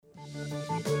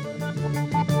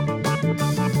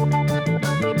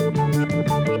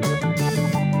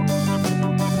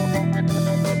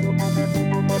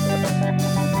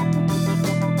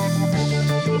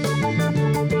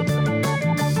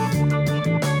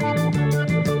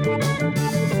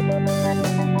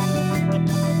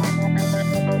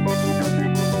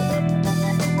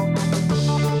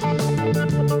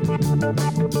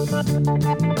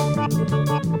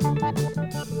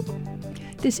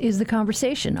This is The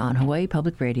Conversation on Hawaii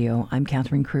Public Radio. I'm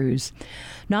Catherine Cruz.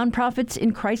 Nonprofits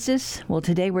in crisis? Well,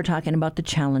 today we're talking about the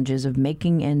challenges of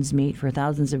making ends meet for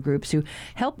thousands of groups who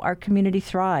help our community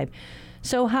thrive.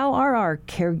 So how are our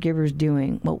caregivers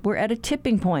doing? Well, we're at a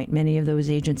tipping point, many of those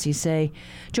agencies say.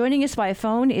 Joining us via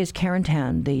phone is Karen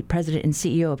Tan, the president and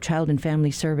CEO of Child and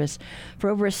Family Service. For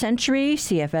over a century,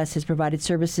 CFS has provided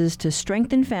services to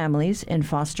strengthen families and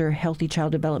foster healthy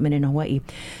child development in Hawaii.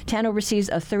 Tan oversees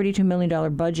a $32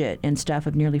 million budget and staff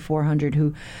of nearly 400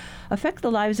 who affect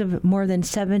the lives of more than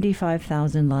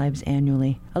 75,000 lives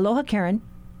annually. Aloha, Karen.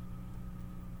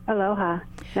 Aloha.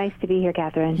 Nice to be here,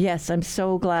 Catherine. Yes, I'm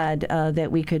so glad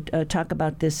that we could talk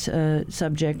about this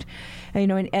subject.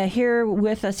 Here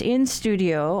with us in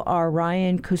studio are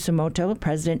Ryan Kusumoto,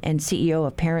 President and CEO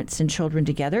of Parents and Children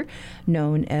Together,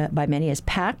 known by many as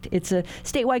PACT. It's a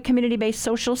statewide community-based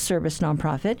social service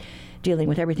nonprofit dealing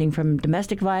with everything from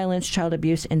domestic violence, child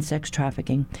abuse, and sex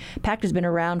trafficking. PACT has been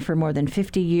around for more than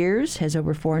 50 years, has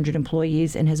over 400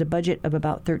 employees, and has a budget of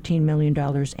about $13 million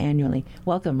annually.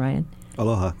 Welcome, Ryan.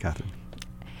 Aloha, Catherine.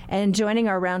 And joining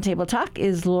our roundtable talk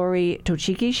is Lori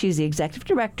Tochiki. She's the executive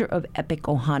director of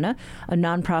ʻOhana, a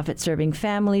nonprofit serving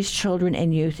families, children,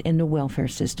 and youth in the welfare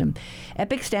system.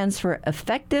 EPIC stands for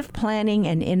Effective Planning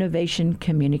and Innovation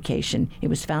Communication. It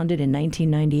was founded in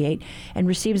 1998 and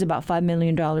receives about $5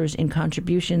 million in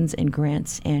contributions and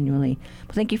grants annually.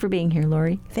 Well, thank you for being here,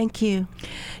 Lori. Thank you.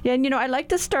 Yeah, and I'd like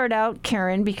to start out,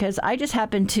 Karen, because I just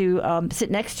happened to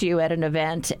sit next to you at an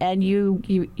event, and you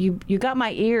got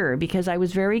my ear because I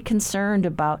was very concerned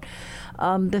about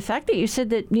the fact that you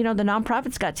said that the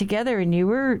nonprofits got together and you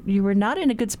were not in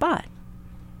a good spot.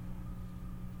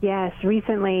 Yes,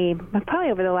 recently, probably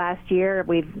over the last year,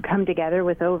 we've come together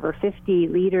with over 50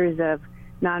 leaders of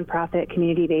nonprofit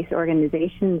community-based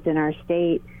organizations in our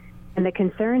state. And the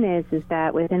concern is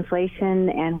that with inflation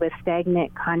and with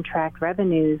stagnant contract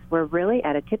revenues, we're really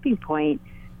at a tipping point.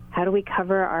 How do we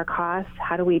cover our costs?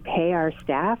 How do we pay our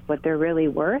staff what they're really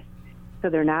worth so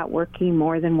they're not working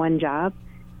more than one job?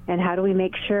 And how do we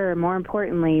make sure, more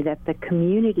importantly, that the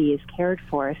community is cared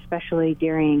for, especially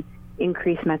during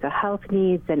increased mental health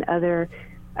needs and other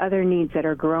needs that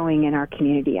are growing in our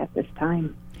community at this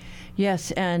time? Yes,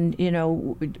 and,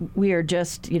 we are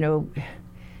just,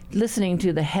 listening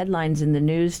to the headlines in the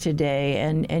news today,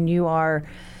 and you are,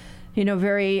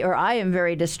 I am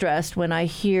very distressed when I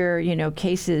hear,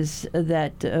 cases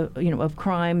that, of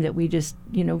crime that we just,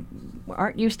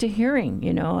 aren't used to hearing,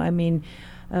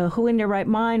 who in their right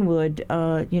mind would,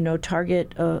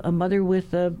 target a mother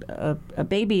with a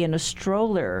baby in a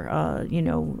stroller,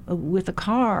 with a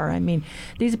car? I mean,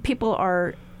 these people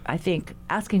are, I think,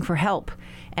 asking for help,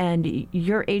 and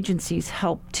your agencies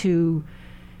help to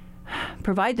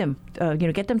provide them,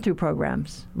 get them through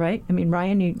programs, right? I mean,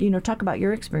 Ryan, you talk about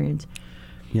your experience.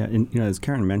 Yeah, and as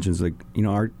Karen mentions,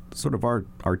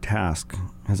 our task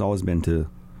has always been to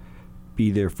be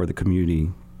there for the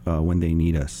community when they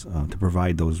need us, to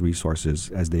provide those resources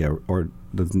as they are, or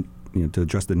to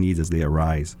address the needs as they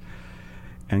arise.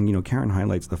 And Karen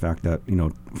highlights the fact that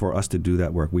for us to do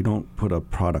that work, we don't put a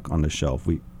product on the shelf.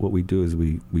 What we do is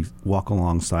we walk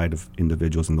alongside of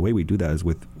individuals, and the way we do that is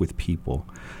with people.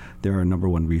 They're our number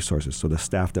one resources. So the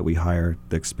staff that we hire,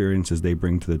 the experiences they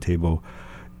bring to the table,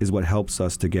 is what helps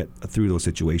us to get through those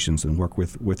situations and work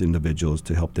with individuals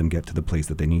to help them get to the place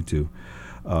that they need to.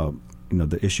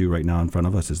 The issue right now in front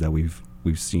of us is that we've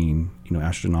seen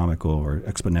astronomical or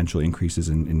exponential increases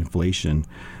in inflation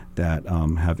that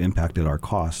have impacted our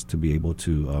costs to be able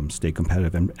to stay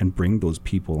competitive and bring those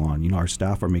people on. Our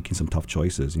staff are making some tough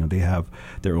choices. They have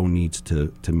their own needs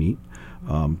to meet,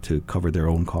 to cover their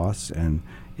own costs, and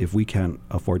if we can't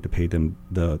afford to pay them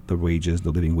the wages,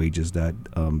 the living wages that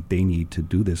they need to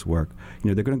do this work,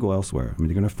 they're going to go elsewhere. I mean,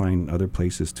 they're going to find other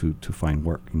places to find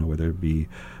work, whether it be,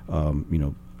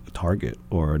 Target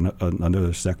or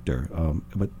another sector.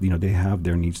 But, they have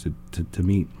their needs to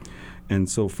meet. And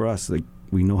so for us,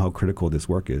 we know how critical this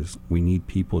work is. We need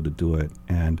people to do it.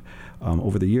 And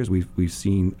over the years, we've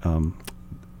seen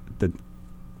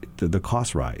the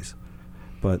costs rise,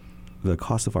 but the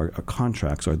cost of our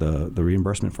contracts or the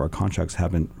reimbursement for our contracts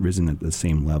haven't risen at the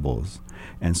same levels.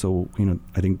 And so,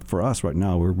 I think for us right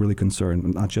now, we're really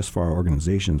concerned, not just for our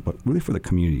organizations, but really for the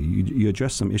community. You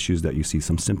address some issues that you see,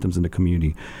 some symptoms in the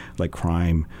community, like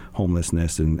crime,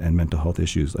 homelessness, and mental health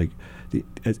issues.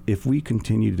 If we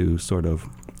continue to sort of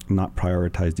not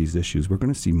prioritize these issues, we're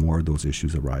going to see more of those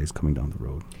issues arise coming down the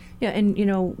road. Yeah, and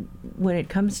when it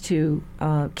comes to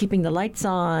keeping the lights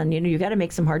on, you got to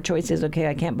make some hard choices. Okay,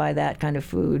 I can't buy that kind of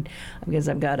food because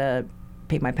I've got to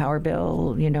pay my power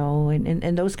bill,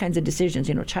 and those kinds of decisions,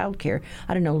 childcare.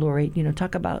 I don't know, Lori,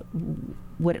 talk about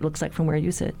what it looks like from where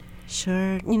you sit.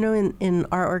 Sure. In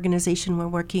our organization, we're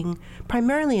working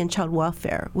primarily in child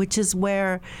welfare, which is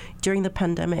where, during the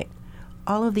pandemic,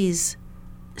 all of these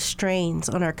strains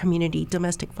on our community,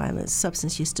 domestic violence,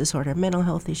 substance use disorder, mental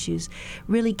health issues,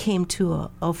 really came to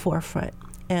a forefront.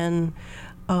 And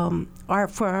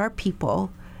for our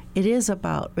people, it is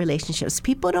about relationships.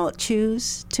 People don't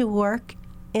choose to work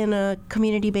in a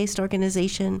community-based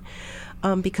organization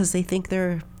because they think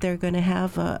they're going to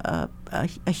have a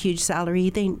huge salary.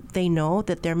 They know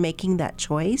that they're making that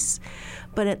choice.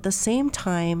 But at the same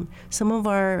time, some of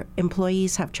our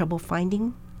employees have trouble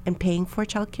finding and paying for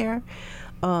childcare.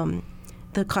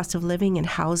 The cost of living and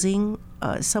housing.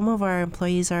 Some of our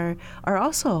employees are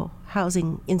also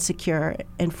housing insecure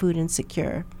and food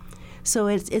insecure. So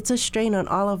it's a strain on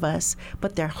all of us,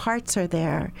 but their hearts are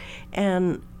there,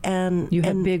 and you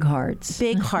have big hearts,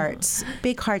 big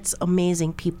hearts,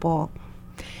 amazing people.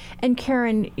 And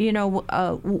Karen,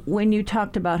 when you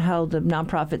talked about how the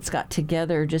nonprofits got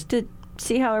together just to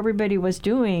see how everybody was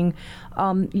doing,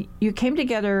 you came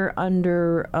together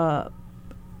under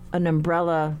an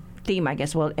umbrella theme, I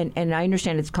guess. Well, and I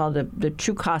understand it's called the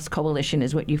True Cost Coalition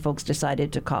is what you folks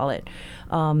decided to call it.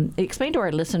 Explain to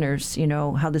our listeners,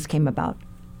 how this came about.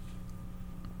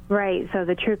 Right. So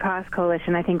the True Cost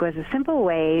Coalition, I think, was a simple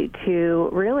way to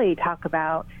really talk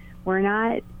about we're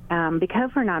not, because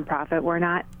we're nonprofit, we're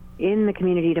not in the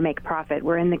community to make profit.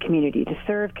 We're in the community to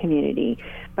serve community,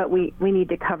 but we need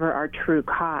to cover our true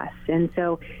costs. And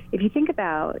so if you think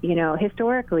about,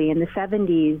 historically in the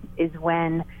 70s is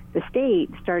when the state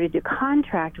started to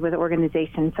contract with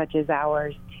organizations such as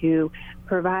ours to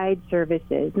provide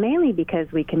services, mainly because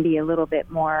we can be a little bit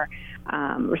more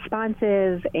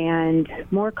responsive and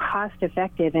more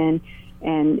cost-effective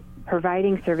in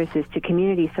providing services to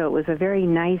communities. So it was a very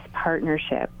nice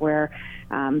partnership where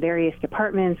various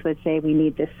departments would say, we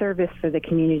need this service for the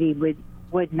community.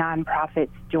 Would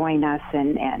nonprofits join us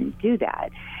and do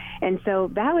that? And so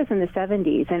that was in the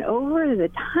 70s. And over the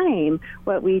time,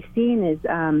 what we've seen is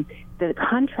the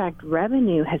contract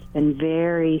revenue has been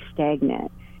very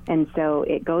stagnant. And so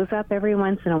it goes up every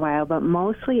once in a while, but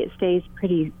mostly it stays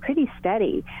pretty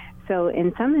steady. So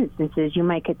in some instances, you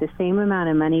might get the same amount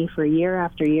of money for year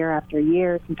after year after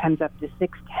year, sometimes up to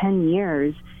 6-10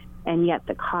 years, and yet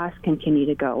the costs continue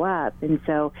to go up. And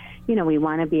so, we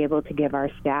want to be able to give our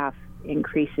staff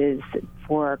increases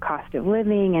for cost of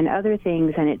living and other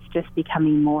things, and it's just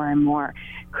becoming more and more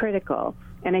critical.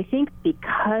 And I think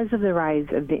because of the rise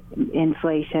of the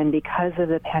inflation, because of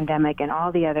the pandemic and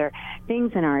all the other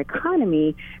things in our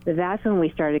economy, that's when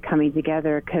we started coming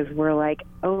together, because we're like,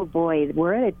 oh boy,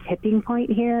 we're at a tipping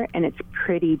point here, and it's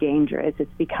pretty dangerous.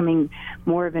 It's becoming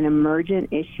more of an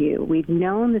emergent issue. We've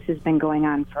known this has been going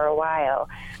on for a while,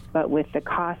 but with the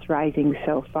costs rising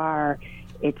so far,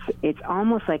 it's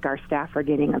almost like our staff are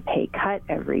getting a pay cut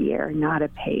every year, not a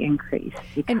pay increase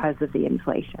because of the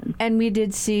inflation. And we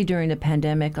did see during the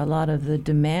pandemic a lot of the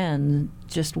demand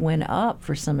just went up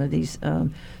for some of these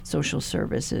social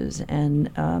services.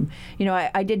 And,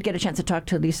 I did get a chance to talk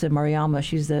to Lisa Mariyama.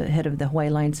 She's the head of the Hawaii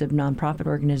Alliance of Nonprofit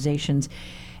Organizations.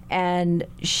 And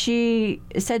she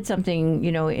said something,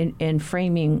 in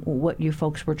framing what you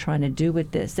folks were trying to do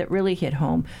with this that really hit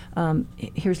home.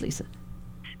 Here's Lisa.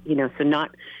 So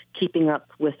not keeping up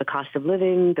with the cost of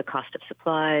living, the cost of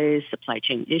supplies, supply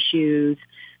chain issues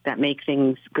that make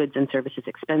things, goods and services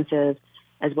expensive,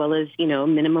 as well as,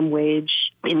 minimum wage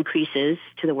increases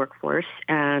to the workforce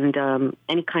and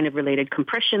any kind of related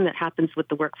compression that happens with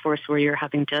the workforce where you're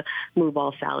having to move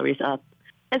all salaries up,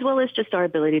 as well as just our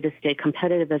ability to stay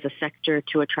competitive as a sector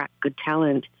to attract good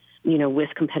talent, with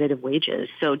competitive wages.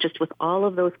 So just with all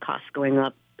of those costs going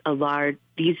up,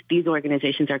 these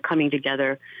organizations are coming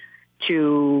together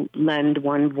to lend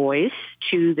one voice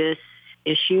to this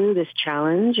issue, this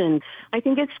challenge. And I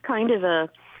think it's kind of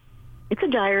it's a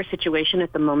dire situation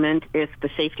at the moment if the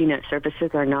safety net services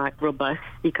are not robust,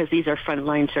 because these are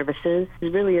frontline services.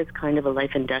 It really is kind of a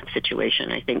life and death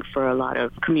situation, I think, for a lot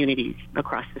of communities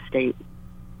across the state.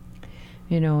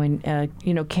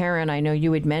 Karen, I know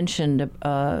you had mentioned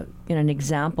an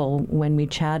example when we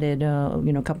chatted,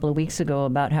 a couple of weeks ago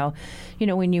about how,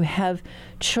 when you have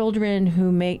children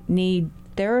who need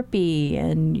therapy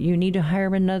and you need to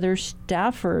hire another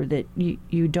staffer, that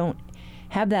you don't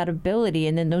have that ability,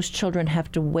 and then those children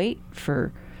have to wait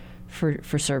for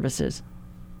services.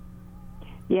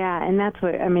 Yeah, and that's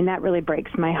what, I mean, that really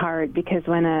breaks my heart, because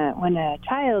when a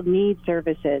child needs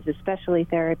services, especially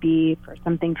therapy for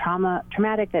something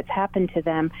traumatic that's happened to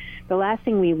them, the last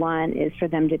thing we want is for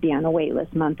them to be on a wait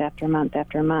list month after month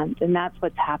after month. And that's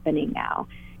what's happening now,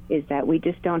 is that we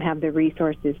just don't have the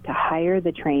resources to hire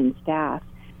the trained staff.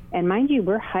 And mind you,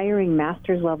 we're hiring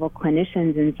master's level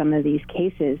clinicians in some of these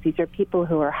cases. These are people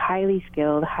who are highly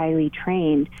skilled, highly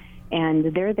trained,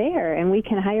 and they're there, and we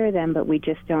can hire them, but we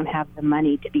just don't have the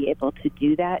money to be able to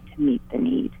do that, to meet the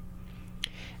need.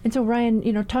 And so,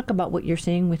 Ryan, talk about what you're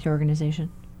seeing with your organization.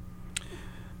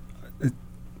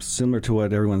 Similar to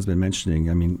what everyone's been mentioning.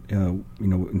 I mean,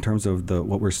 in terms of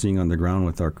what we're seeing on the ground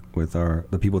with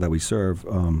the people that we serve,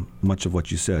 much of what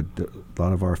you said, a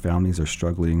lot of our families are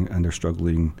struggling, and they're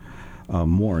struggling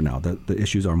more now. The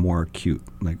issues are more acute.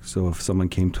 Like, so if someone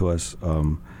came to us,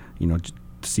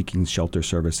 seeking shelter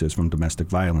services from domestic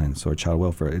violence or child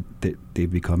welfare,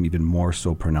 they've become even more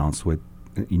so pronounced with,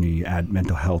 you add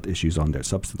mental health issues on there,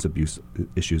 substance abuse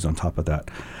issues on top of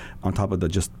that, on top of the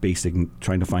just basic,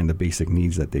 trying to find the basic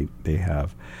needs that they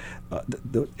have.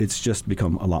 It's just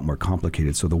become a lot more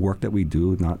complicated. So the work that we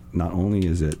do, not only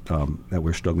is it that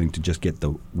we're struggling to just get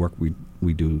the work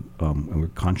we do and we're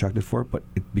contracted for, but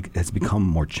it's become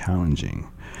more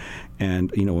challenging.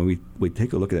 And, when we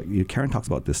take a look at it, Karen talks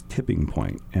about this tipping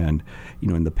point. And,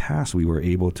 in the past, we were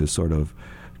able to sort of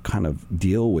kind of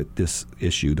deal with this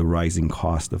issue, the rising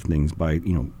cost of things, by,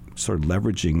 sort of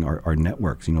leveraging our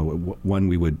networks. One,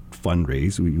 we would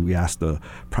fundraise. We asked the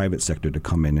private sector to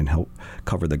come in and help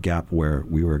cover the gap where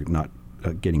we were not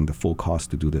getting the full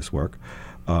cost to do this work.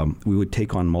 We would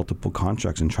take on multiple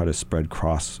contracts and try to spread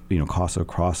costs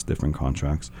across different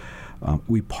contracts.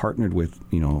 We partnered with,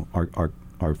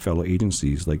 our fellow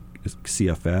agencies like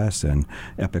CFS and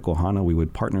ʻOhana. We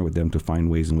would partner with them to find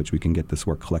ways in which we can get this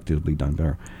work collectively done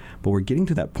better. But we're getting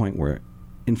to that point where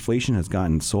inflation has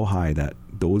gotten so high that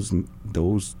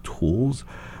those tools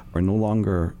are no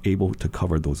longer able to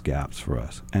cover those gaps for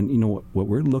us. And what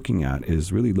we're looking at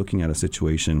is really looking at a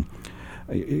situation.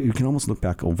 You can almost look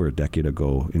back over a decade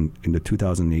ago in the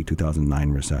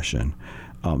 2008-2009 recession.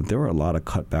 There were a lot of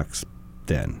cutbacks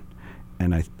then,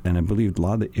 and I believe a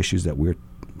lot of the issues that we're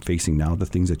facing now, the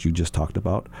things that you just talked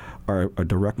about, are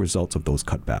direct results of those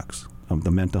cutbacks.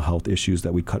 The mental health issues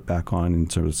that we cut back on in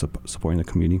sort of supporting the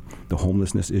community, the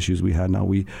homelessness issues we had now,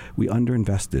 we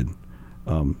underinvested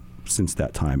since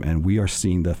that time, and we are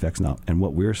seeing the effects now. And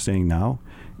what we're saying now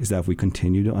is that if we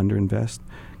continue to underinvest,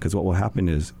 because what will happen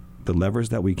is the levers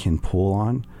that we can pull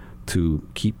on to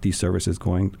keep these services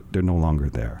going, they're no longer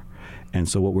there. And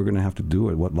so what we're going to have to do,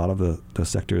 and what a lot of the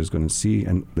sector is going to see,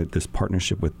 and this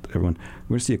partnership with everyone,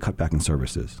 we're going to see a cutback in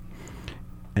services.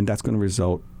 And that's going to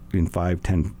result in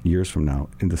 5-10 years from now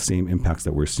in the same impacts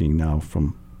that we're seeing now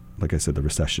from, like I said, the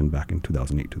recession back in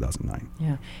 2008, 2009.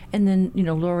 Yeah. And then,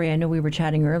 Lori, I know we were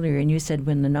chatting earlier, and you said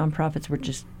when the nonprofits were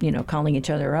just, calling each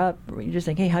other up, you're just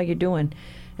like, hey, how you doing?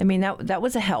 I mean, that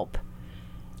was a help.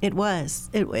 It was.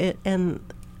 And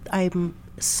I'm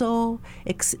so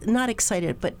not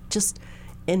excited, but just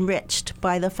enriched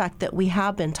by the fact that we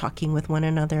have been talking with one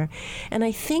another. And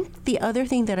I think the other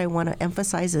thing that I want to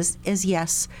emphasize is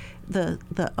yes, the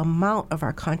amount of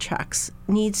our contracts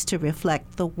needs to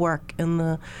reflect the work and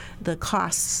the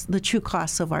costs, the true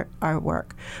costs of our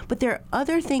work. But there are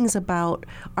other things about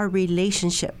our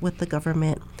relationship with the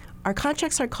government. Our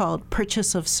contracts are called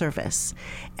purchase of service,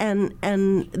 and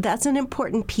that's an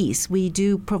important piece. We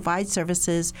do provide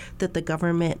services that the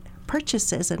government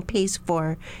purchases and pays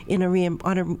for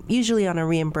usually on a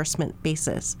reimbursement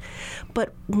basis.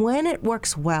 But when it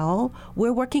works well,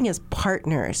 we're working as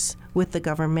partners with the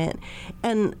government.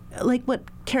 And like what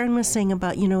Karen was saying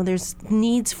about, there's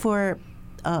needs for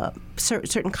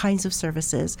certain kinds of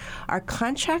services. Our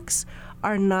contracts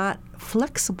are not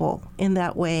flexible in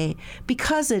that way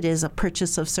because it is a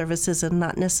purchase of services and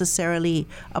not necessarily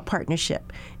a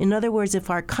partnership. In other words, if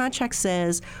our contract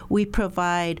says we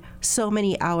provide so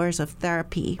many hours of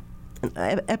therapy,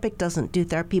 EPIC doesn't do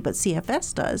therapy, but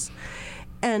CFS does,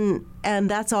 and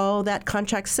that's all that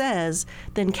contract says,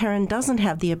 then Karen doesn't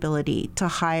have the ability to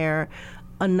hire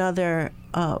another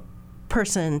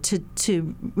person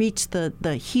to reach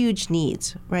the huge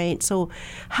needs, right? So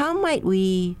how might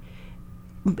we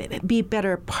be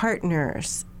better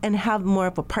partners and have more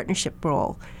of a partnership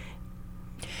role?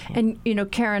 And,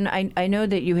 Karen, I know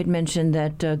that you had mentioned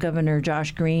that Governor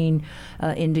Josh Green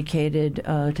indicated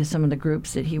to some of the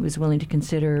groups that he was willing to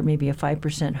consider maybe a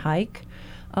 5% hike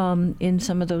in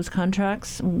some of those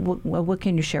contracts. What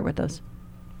can you share with us?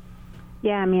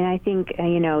 Yeah, I mean, I think,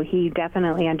 he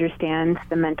definitely understands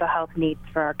the mental health needs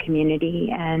for our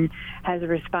community and has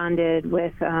responded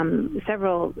with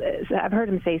several, I've heard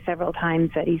him say several times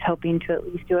that he's hoping to at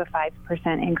least do a 5%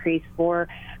 increase for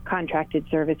contracted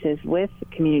services with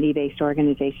community-based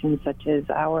organizations such as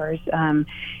ours. And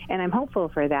I'm hopeful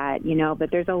for that, but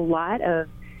there's a lot of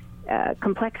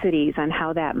complexities on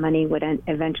how that money would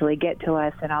eventually get to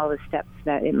us and all the steps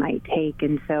that it might take.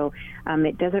 And so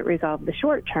it doesn't resolve the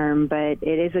short term, but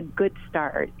it is a good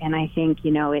start. And I think,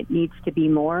 it needs to be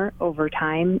more over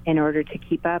time in order to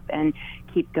keep up and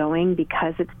keep going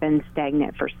because it's been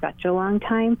stagnant for such a long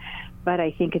time. But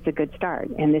I think it's a good start.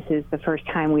 And this is the first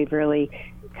time we've really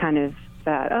kind of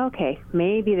thought, okay,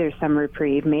 maybe there's some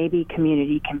reprieve. Maybe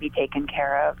community can be taken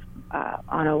care of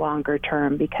on a longer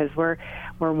term, because we're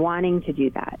wanting to do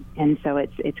that. And so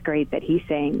it's great that he's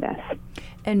saying this.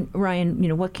 And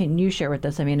Ryan, what can you share with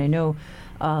us? I mean, I know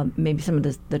maybe some of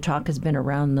the talk has been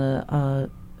around the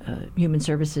human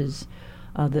services,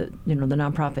 the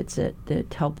nonprofits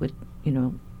that help with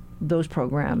those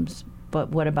programs.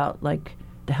 But what about like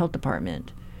the health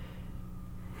department?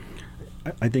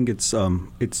 I think it's when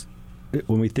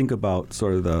we think about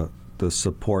sort of the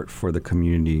support for the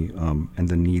community and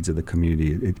the needs of the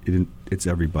community, it's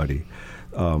everybody.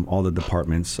 All the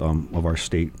departments of our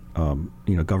state,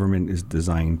 government is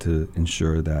designed to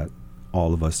ensure that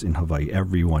all of us in Hawaii,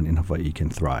 everyone in Hawaii can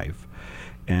thrive.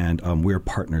 And we're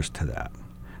partners to that.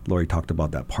 Lori talked about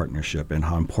that partnership and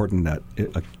how important that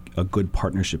a good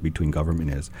partnership between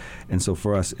government is. And so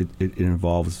for us, it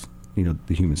involves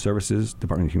the Human Services,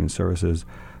 Department of Human Services,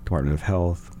 Department of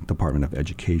Health, Department of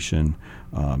Education,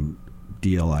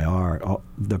 DLIR, all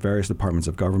the various departments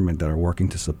of government that are working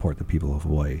to support the people of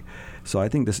Hawaii. So I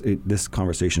think this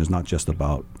conversation is not just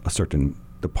about a certain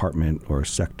department or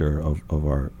sector of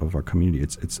our community.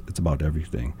 It's about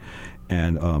everything,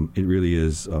 and it really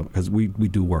is because we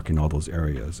do work in all those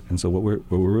areas. And so what we're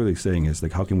really saying is,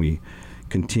 like, how can we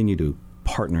continue to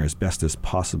partner as best as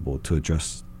possible to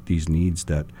address these needs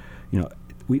that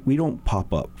we don't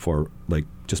pop up for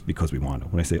just because we want to.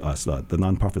 When I say us, the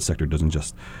nonprofit sector doesn't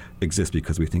just exist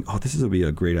because we think, this would be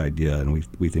a great idea and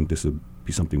we think this would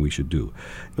be something we should do.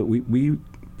 But we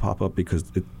pop up because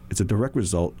it's a direct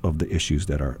result of the issues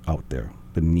that are out there,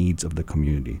 the needs of the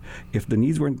community. If the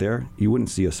needs weren't there, you wouldn't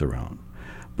see us around.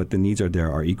 But the needs are there.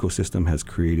 Our ecosystem has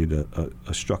created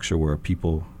a structure where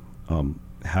people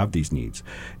have these needs,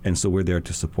 and so we're there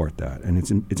to support that. And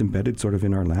it's embedded sort of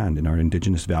in our land, in our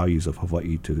indigenous values of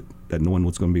Hawaii, that no one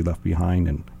was going to be left behind,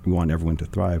 and we want everyone to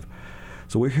thrive.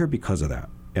 So we're here because of that.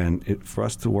 And for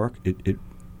us to work, it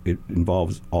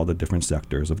involves all the different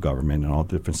sectors of government and all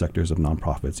the different sectors of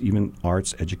nonprofits, even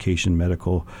arts, education,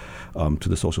 medical, to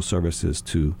the social services,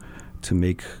 to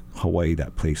make Hawaii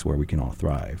that place where we can all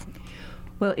thrive.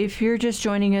 Well, if you're just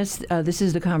joining us, this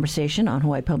is The Conversation on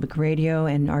Hawaii Public Radio,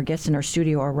 and our guests in our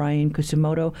studio are Ryan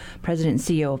Kusumoto, President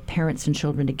and CEO of Parents and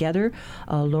Children Together,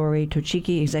 Lori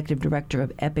Tochiki, Executive Director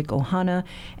of Epic ʻOhana,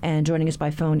 and joining us by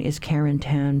phone is Karen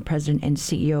Tan, President and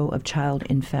CEO of Child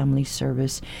and Family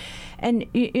Service. And,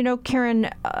 Karen,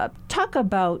 talk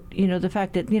about, the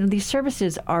fact that, these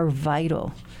services are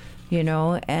vital,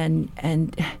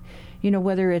 and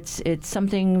whether it's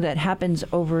something that happens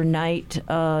overnight,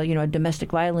 a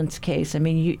domestic violence case. I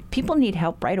mean, people need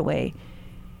help right away.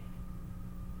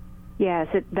 Yes,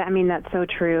 that's so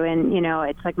true. And,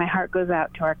 it's like my heart goes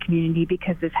out to our community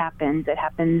because this happens. It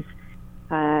happens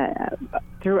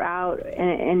throughout.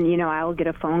 And, I will get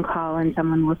a phone call and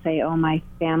someone will say, oh, my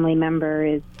family member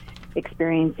is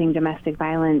experiencing domestic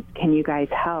violence. Can you guys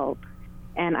help?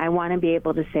 And I want to be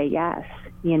able to say yes,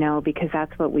 because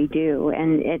that's what we do.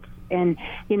 And it's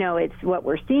what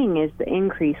we're seeing is the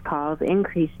increased calls,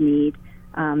 increased need,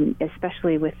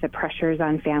 especially with the pressures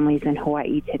on families in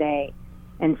Hawaii today.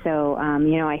 And so,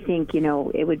 I think,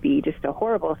 it would be just a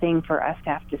horrible thing for us to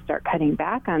have to start cutting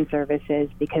back on services,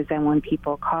 because then when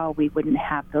people call, we wouldn't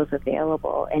have those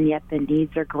available, and yet the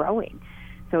needs are growing.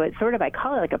 So it's sort of, I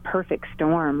call it like a perfect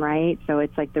storm, right? So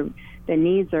it's like the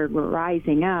needs are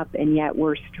rising up, and yet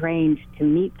we're strained to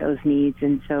meet those needs.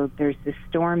 And so there's this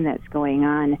storm that's going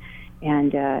on,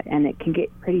 and it can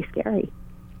get pretty scary.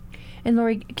 And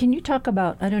Lori, can you talk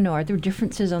about, are there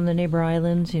differences on the neighbor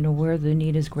islands, where the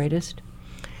need is greatest?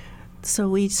 So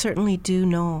we certainly do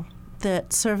know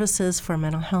that services for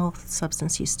mental health,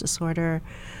 substance use disorder,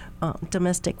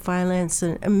 domestic violence,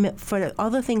 and for all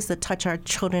the things that touch our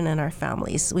children and our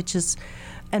families,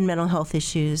 and mental health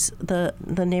issues, the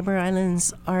neighbor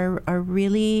islands are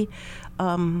really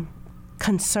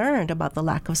concerned about the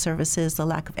lack of services, the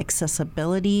lack of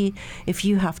accessibility. If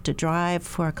you have to drive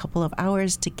for a couple of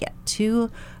hours to get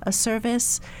to a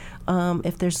service,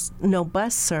 if there's no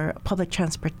bus or public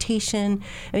transportation,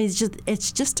 I mean,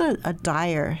 it's just a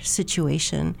dire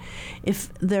situation.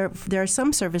 If there are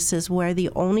some services where the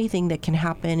only thing that can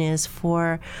happen is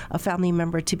for a family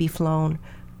member to be flown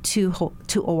to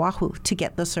Oahu to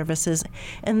get the services,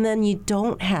 and then you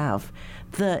don't have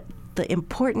the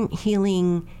important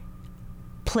healing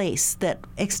place that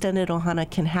extended ʻOhana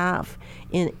can have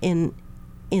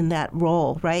in that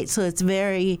role, right? So it's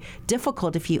very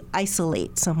difficult if you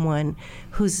isolate someone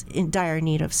who's in dire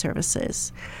need of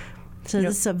services. So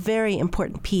this is a very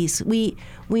important piece. We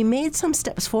made some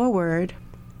steps forward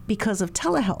because of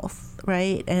telehealth,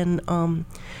 right? And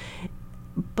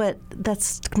but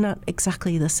that's not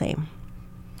exactly the same.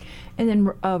 And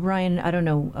then Ryan, I don't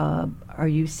know, are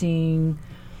you seeing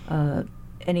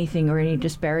anything or any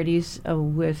disparities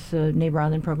with Neighbor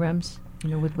Island programs,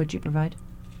 with what you provide?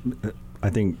 I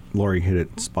think Lori hit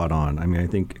it spot on. I mean, I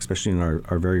think especially in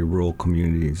our very rural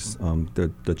communities,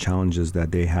 the challenges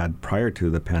that they had prior to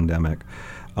the pandemic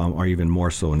are even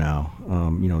more so now.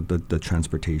 The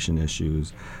transportation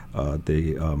issues,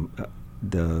 the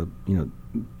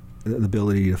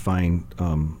ability to find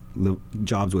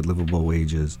jobs with livable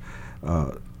wages,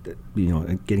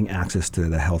 getting access to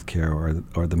the healthcare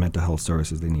or the mental health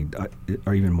services they need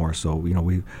are even more so.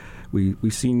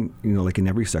 We've seen, like in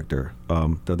every sector,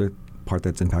 the other part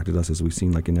that's impacted us is we've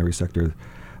seen, like in every sector,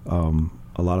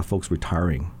 a lot of folks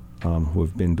retiring who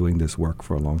have been doing this work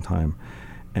for a long time.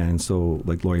 And so,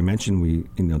 like Lori mentioned, we,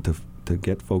 to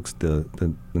get folks the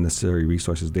necessary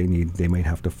resources they need, they might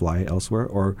have to fly elsewhere,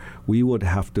 or we would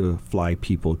have to fly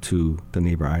people to the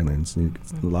neighbor islands. And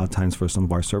a lot of times for some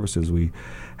of our services, we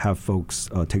have folks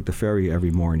take the ferry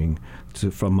every morning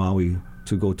from Maui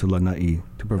to go to Lanai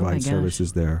to provide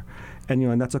services there. And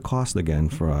and that's a cost again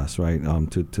for us, right?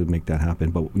 To make that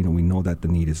happen. But we know that the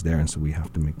need is there, and so we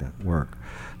have to make that work.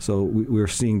 So we're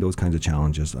seeing those kinds of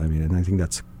challenges. I mean, and I think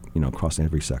that's across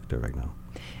every sector right now.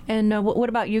 And what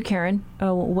about you, Karen?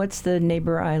 What's the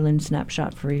Neighbor Island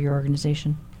snapshot for your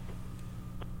organization?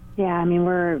 Yeah, I mean,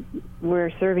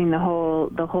 we're serving the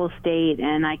whole state,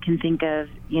 and I can think of,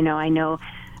 I know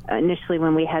initially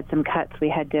when we had some cuts, we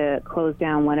had to close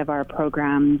down one of our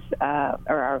programs or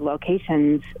our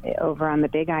locations over on the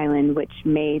Big Island, which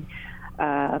made,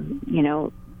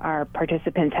 our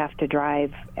participants have to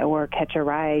drive or catch a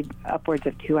ride upwards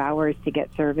of 2 hours to get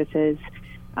services.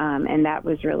 And that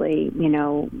was really,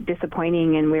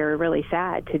 disappointing, and we were really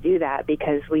sad to do that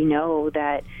because we know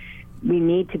that we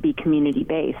need to be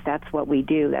community-based. That's what we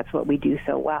do. That's what we do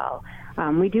so well.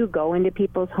 We do go into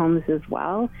people's homes as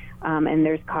well, and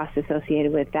there's costs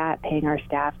associated with that, paying our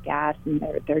staff gas, and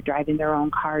they're driving their own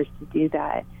cars to do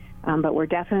that. But we're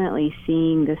definitely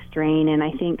seeing the strain, and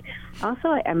I think also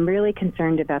I'm really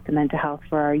concerned about the mental health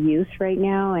for our youth right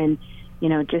now, and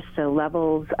just the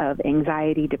levels of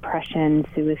anxiety, depression,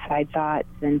 suicide thoughts,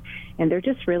 and they're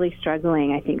just really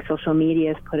struggling. I think social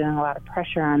media is putting a lot of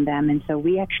pressure on them, and so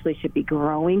we actually should be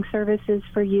growing services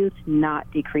for youth, not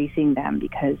decreasing them,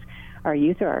 because our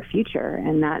youth are our future,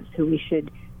 and that's who we should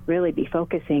really be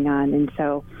focusing on. And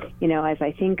so, as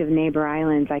I think of Neighbor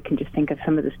Islands, I can just think of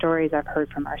some of the stories I've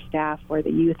heard from our staff where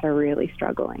the youth are really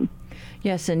struggling.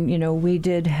 Yes, and we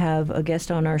did have a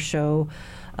guest on our show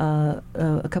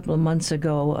a couple of months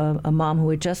ago, a mom who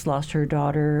had just lost her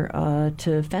daughter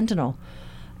to fentanyl,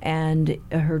 and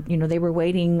they were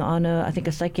waiting on I think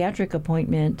a psychiatric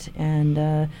appointment,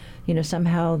 and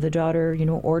somehow the daughter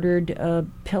ordered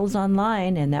pills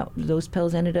online, and those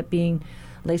pills ended up being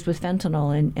laced with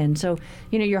fentanyl, and so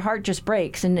your heart just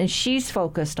breaks, and she's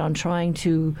focused on trying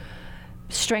to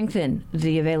strengthen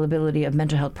the availability of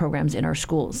mental health programs in our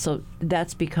schools. So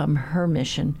that's become her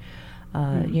mission.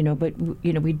 But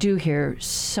we do hear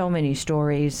so many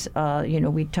stories.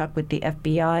 We talked with the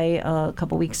FBI a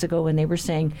couple weeks ago, and they were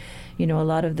saying, a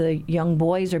lot of the young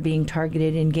boys are being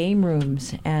targeted in game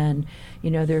rooms, and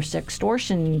there's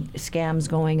extortion scams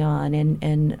going on,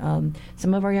 and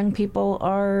some of our young people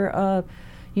are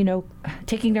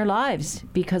taking their lives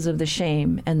because of the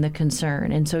shame and the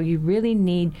concern. And so you really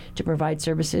need to provide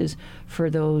services for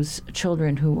those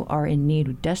children who are in need,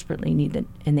 who desperately need it,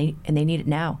 and they need it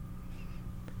now.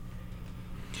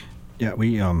 Yeah,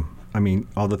 we,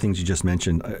 all the things you just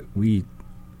mentioned,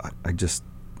 I just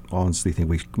honestly think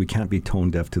we can't be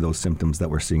tone deaf to those symptoms that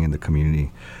we're seeing in the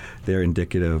community. They're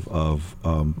indicative of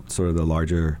sort of the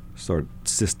larger sort of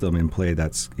system in play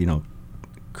that's,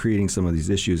 creating some of these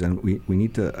issues. And we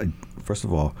need to, first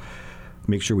of all,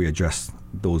 make sure we address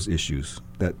those issues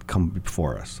that come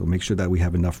before us. So make sure that we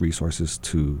have enough resources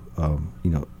to,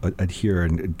 adhere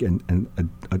and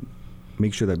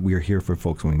make sure that we are here for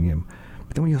folks when we need them.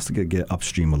 But then we also get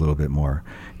upstream a little bit more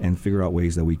and figure out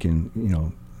ways that we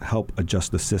can, help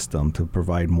adjust the system to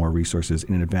provide more resources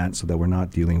in advance so that we're not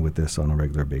dealing with this on a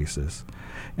regular basis.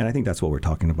 And I think that's what we're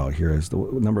talking about here is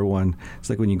number one, it's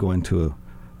like when you go into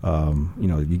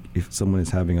if someone is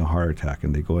having a heart attack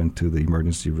and they go into the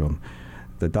emergency room,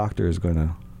 the doctor is going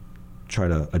to try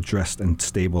to address and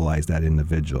stabilize that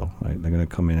individual, right? They're going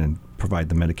to come in and provide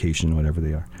the medication, whatever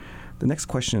they are. The next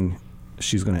question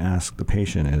she's going to ask the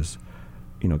patient is,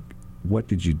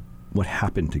 what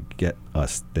happened to get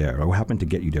us there? Or what happened to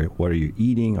get you there? What are you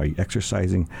eating? Are you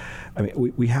exercising? I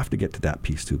mean, we have to get to that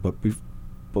piece too. But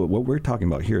what we're talking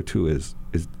about here too is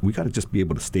we got to just be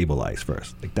able to stabilize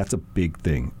first. Like that's a big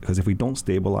thing because if we don't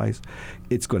stabilize,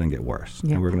 it's going to get worse,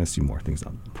 and we're going to see more things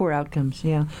on poor outcomes.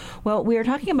 Yeah. Well, we are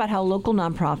talking about how local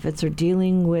nonprofits are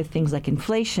dealing with things like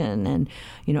inflation and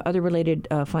other related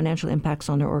financial impacts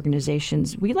on their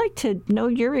organizations. We'd like to know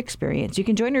your experience. You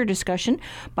can join our discussion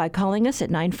by calling us at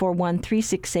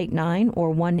 941-3689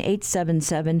 or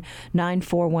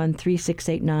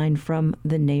 1-877-941-3689 from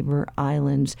the neighbor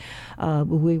islands.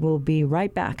 We will be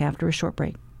right back after a short break.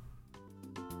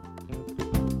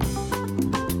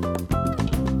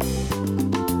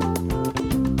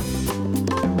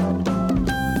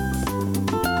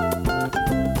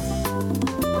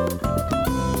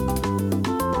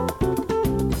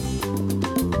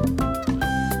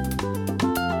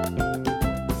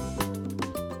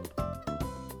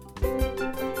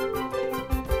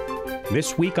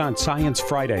 This week on Science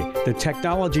Friday, the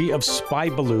technology of spy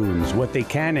balloons, what they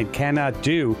can and cannot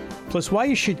do, plus why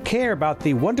you should care about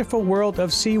the wonderful world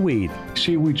of seaweed.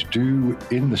 Seaweeds do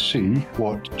in the sea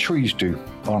what trees do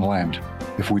on land.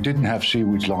 If we didn't have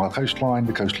seaweeds along our coastline,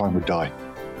 the coastline would die.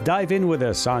 Dive in with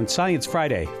us on Science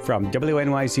Friday from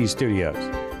WNYC Studios.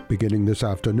 Beginning this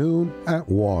afternoon at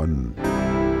 1.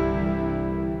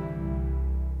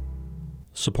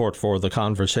 Support for the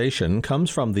conversation comes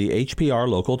from the HPR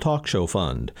Local Talk Show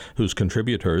Fund, whose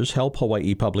contributors help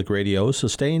Hawaii Public Radio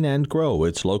sustain and grow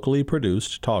its locally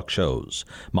produced talk shows.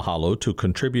 Mahalo to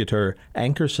contributor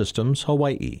Anchor Systems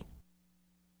Hawaii.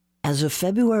 As of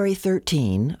February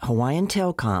 13, Hawaiian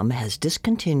Telcom has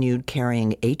discontinued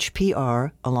carrying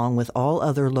HPR along with all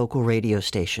other local radio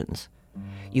stations.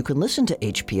 You can listen to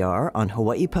HPR on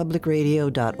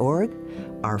hawaiipublicradio.org,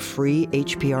 our free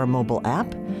HPR mobile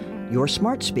app, your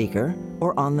smart speaker,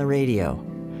 or on the radio.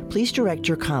 Please direct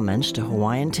your comments to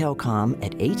Hawaiian Telcom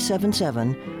at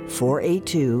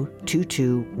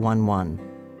 877-482-2211.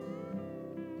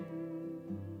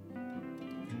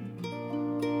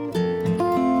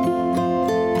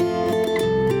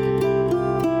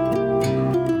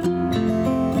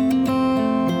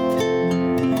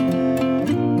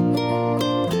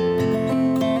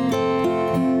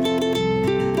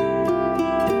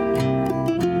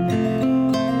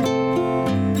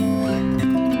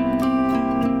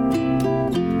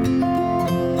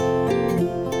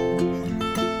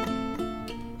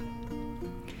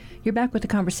 You're back with the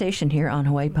conversation here on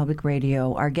Hawaii Public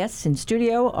Radio. Our guests in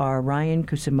studio are Ryan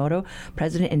Kusumoto,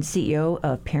 President and CEO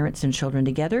of Parents and Children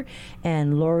Together,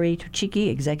 and Lori Tochiki,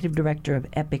 Executive Director of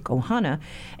Epic ʻOhana.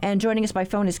 And joining us by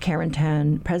phone is Karen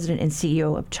Tan, President and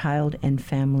CEO of Child and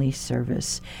Family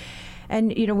Service.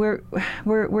 And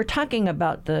we're talking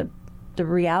about the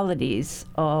realities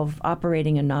of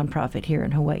operating a nonprofit here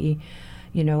in Hawaii,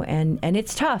 and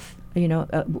it's tough.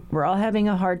 We're all having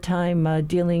a hard time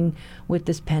dealing with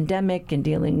this pandemic and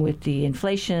dealing with the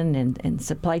inflation and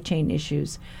supply chain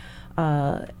issues.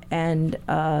 And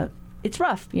it's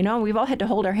rough. We've all had to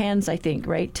hold our hands, I think,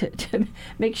 right, to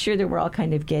make sure that we're all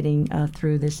kind of getting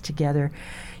through this together.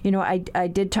 I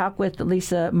did talk with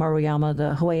Lisa Maruyama,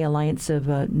 the Hawaii Alliance of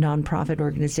Nonprofit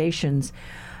Organizations.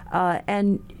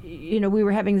 And we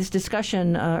were having this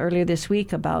discussion earlier this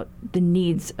week about the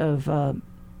needs of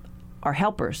our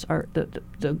helpers,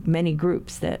 the many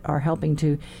groups that are helping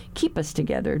to keep us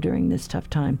together during this tough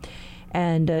time.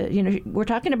 And, we're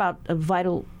talking about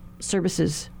vital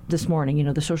services this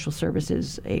morning, the social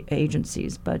services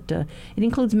agencies, but it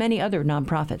includes many other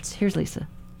nonprofits. Here's Lisa.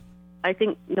 I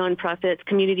think nonprofits,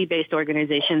 community-based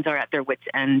organizations are at their wits'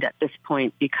 end at this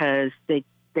point because they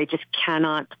just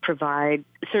cannot provide,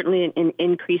 certainly an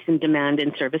increase in demand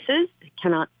in services. They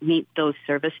cannot meet those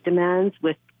service demands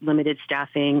with limited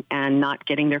staffing and not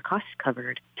getting their costs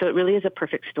covered. So it really is a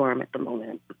perfect storm at the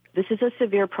moment. This is a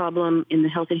severe problem in the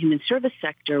health and human service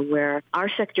sector, where our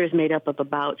sector is made up of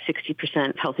about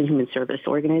 60% health and human service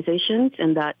organizations,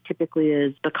 and that typically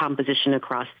is the composition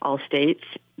across all states.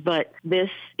 But this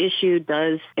issue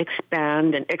does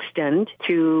expand and extend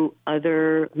to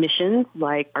other missions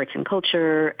like arts and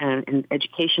culture and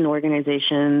education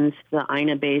organizations, the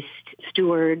ʻOhana-based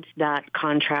stewards that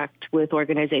contract with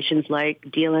organizations like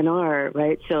DLNR,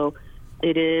 right? So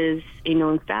it is a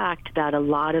known fact that a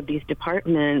lot of these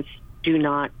departments do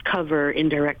not cover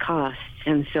indirect costs.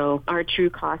 And so our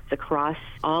true costs across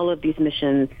all of these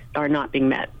missions are not being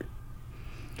met.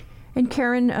 And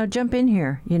Karen, jump in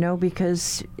here,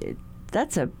 because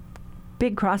that's a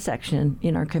big cross-section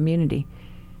in our community.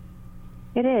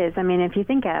 It is. I mean, if you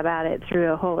think about it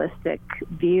through a holistic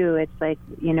view, it's like,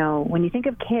 when you think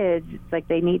of kids, it's like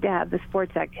they need to have the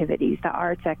sports activities, the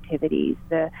arts activities,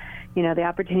 the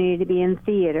opportunity to be in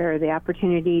theater, the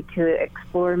opportunity to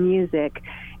explore music,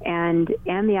 and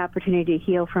the opportunity to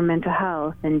heal from mental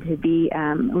health and to be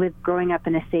growing up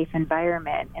in a safe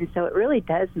environment. And so it really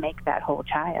does make that whole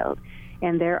child.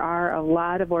 And there are a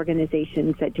lot of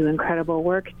organizations that do incredible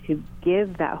work to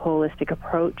give that holistic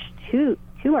approach to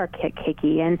our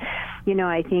keiki. And,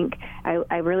 I think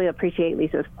I really appreciate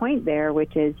Lisa's point there,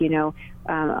 which is,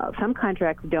 some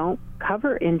contracts don't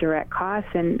cover indirect costs.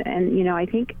 And I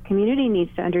think community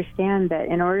needs to understand that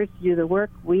in order to do the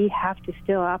work, we have to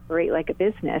still operate like a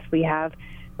business. We have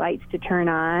lights to turn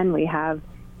on. We have,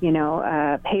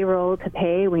 payroll to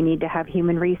pay. We need to have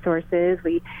human resources.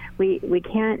 We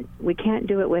can't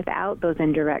do it without those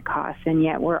indirect costs. And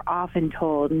yet we're often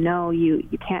told, no, you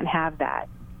can't have that.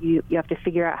 You have to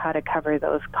figure out how to cover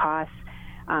those costs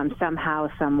somehow,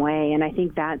 some way. And I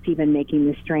think that's even making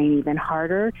the strain even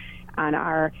harder on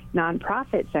our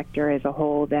nonprofit sector as a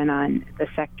whole than on the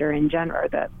sector in general,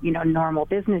 the normal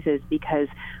businesses, because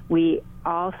we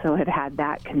also have had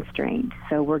that constraint.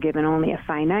 So we're given only a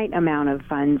finite amount of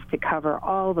funds to cover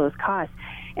all those costs.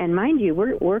 And mind you,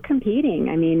 we're competing.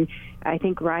 I mean, I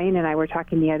think Ryan and I were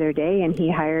talking the other day, and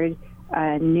he hired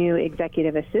a new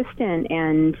executive assistant,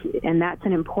 and that's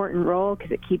an important role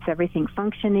because it keeps everything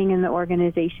functioning in the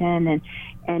organization,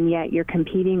 and yet you're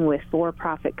competing with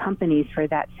for-profit companies for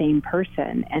that same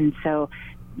person. And so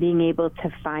being able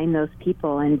to find those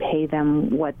people and pay them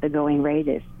what the going rate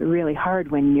is really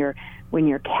hard when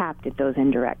you're capped at those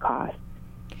indirect costs.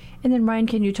 And then Ryan,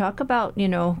 can you talk about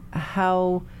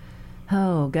how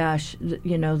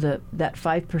that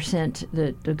 5%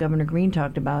 that Governor Green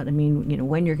talked about? I mean,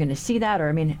 when you're going to see that,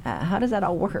 or how does that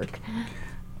all work?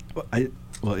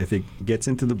 Well, if it gets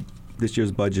into this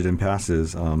year's budget and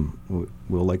passes,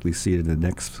 we'll likely see it in the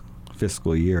next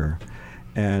fiscal year,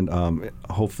 and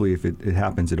hopefully, if it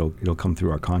happens, it'll come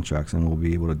through our contracts, and we'll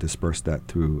be able to disperse that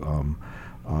through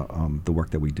the work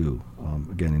that we do.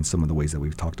 Again, in some of the ways that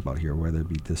we've talked about here, whether it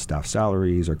be the staff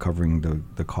salaries or covering the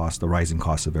rising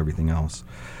costs of everything else.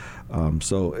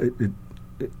 So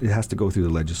it has to go through the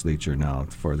legislature now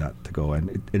for that to go,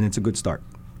 and it's a good start.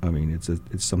 I mean, it's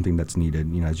something that's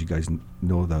needed. As you guys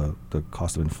know, the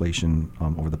cost of inflation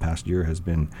over the past year has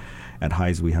been at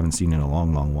highs we haven't seen in a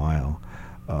long, long while,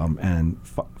 and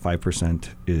 5%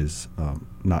 is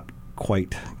not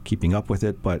quite keeping up with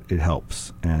it, but it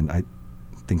helps. And I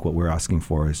think what we're asking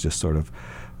for is just sort of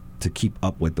to keep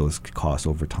up with those costs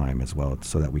over time as well,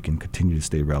 so that we can continue to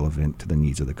stay relevant to the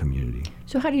needs of the community.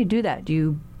 So how do you do that? Do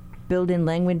you build in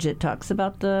language that talks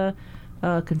about the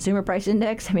consumer price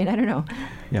index? I don't know.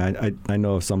 Yeah, I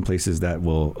know of some places that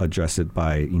will address it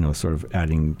by, sort of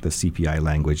adding the CPI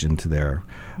language into there.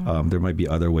 Mm-hmm. There might be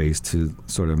other ways to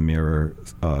sort of mirror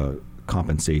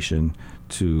compensation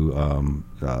to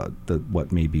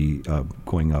what may be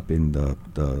going up in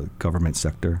the government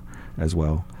sector as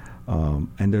well.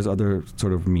 And there's other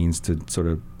sort of means to sort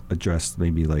of address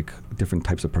maybe like different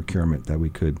types of procurement that we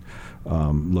could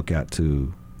look at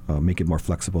to make it more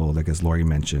flexible, like as Lori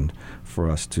mentioned, for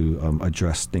us to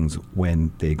address things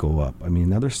when they go up.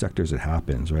 In other sectors it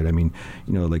happens, right?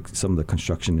 Like some of the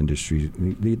construction industry,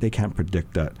 they can't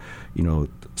predict that,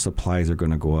 supplies are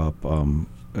going to go up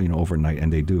overnight,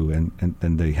 and they do, and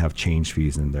then they have change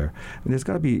fees in there. There's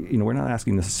got to be, we're not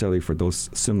asking necessarily for those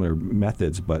similar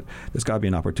methods, but there's got to be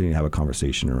an opportunity to have a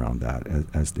conversation around that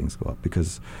as things go up,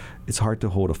 because it's hard to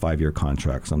hold a 5-year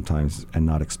contract sometimes and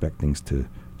not expect things to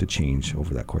change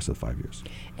over that course of 5 years.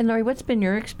 And Lori, what's been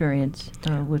your experience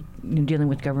with dealing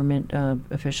with government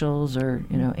officials or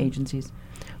agencies?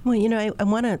 Well, I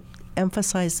want to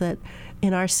emphasize that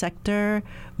in our sector,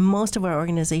 most of our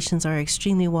organizations are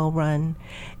extremely well run,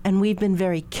 and we've been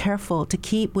very careful to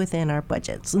keep within our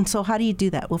budgets. And so how do you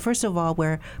do that? Well, first of all,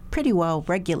 we're pretty well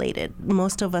regulated.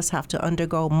 Most of us have to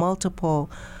undergo multiple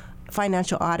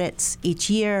financial audits each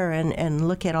year and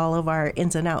look at all of our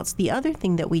ins and outs. The other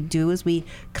thing that we do is we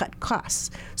cut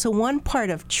costs. So one part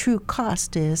of true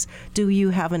cost is, do you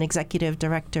have an executive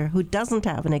director who doesn't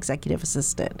have an executive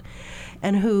assistant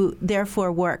and who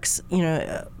therefore works,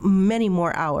 many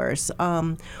more hours?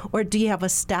 Or do you have a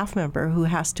staff member who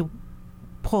has to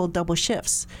pull double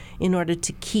shifts in order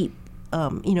to keep,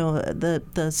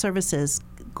 the services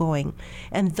going?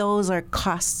 And those are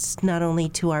costs not only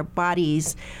to our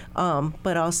bodies,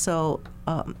 but also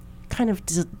kind of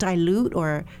dilute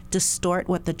or distort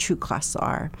what the true costs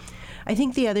are. I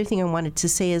think the other thing I wanted to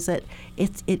say is that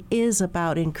it is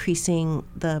about increasing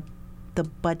the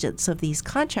budgets of these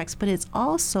contracts, but it's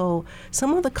also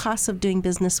some of the costs of doing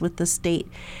business with the state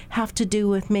have to do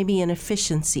with maybe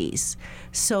inefficiencies.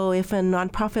 So if a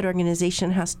nonprofit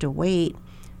organization has to wait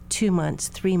 2 months,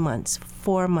 3 months,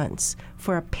 4 months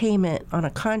for a payment on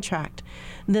a contract,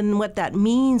 then what that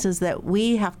means is that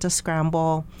we have to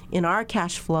scramble in our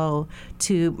cash flow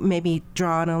to maybe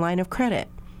draw on a line of credit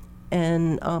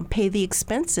and pay the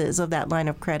expenses of that line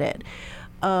of credit.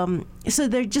 So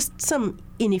there are just some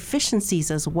inefficiencies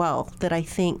as well that I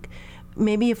think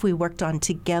maybe if we worked on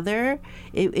together,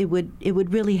 it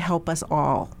would really help us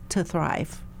all to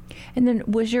thrive. And then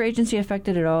was your agency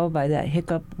affected at all by that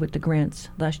hiccup with the grants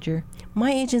last year?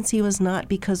 My agency was not,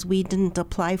 because we didn't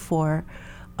apply for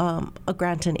a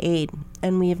grant and aid,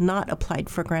 and we have not applied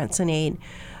for grants and aid.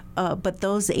 But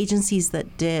those agencies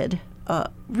that did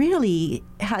really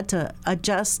had to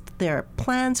adjust their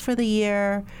plans for the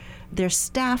year, their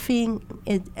staffing,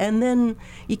 and then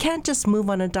you can't just move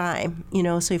on a dime,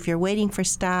 So if you're waiting for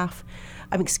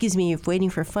you're waiting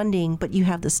for funding, but you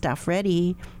have the staff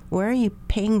ready, where are you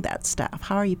paying that staff?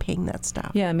 How are you paying that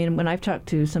staff? Yeah, I mean, when I've talked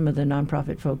to some of the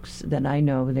nonprofit folks that I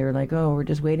know, they're like, oh, we're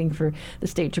just waiting for the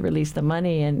state to release the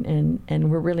money, and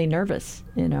we're really nervous,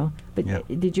 But yeah.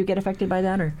 Did you get affected by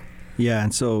that, or? Yeah,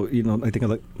 and so, I think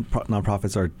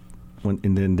nonprofits are, when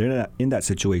they're in that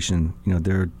situation,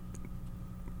 they're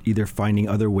either finding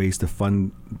other ways to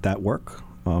fund that work,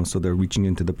 so they're reaching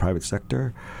into the private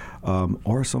sector,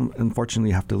 or some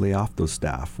unfortunately have to lay off those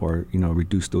staff or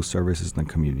reduce those services in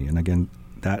the community. And again,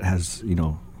 that has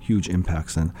huge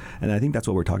impacts, and I think that's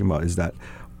what we're talking about, is that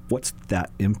what's that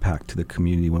impact to the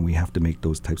community when we have to make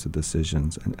those types of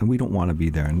decisions, and we don't want to be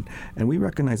there, and we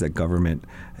recognize that government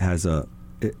has a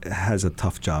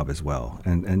tough job as well,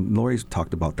 and Lori's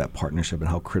talked about that partnership and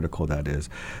how critical that is,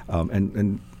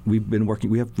 and we've been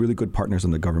working. We have really good partners on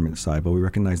the government side, but we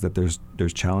recognize that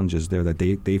there's challenges there that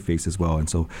they face as well, and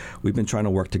so we've been trying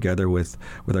to work together with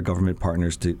our government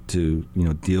partners to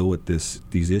deal with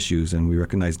these issues, and we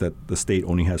recognize that the state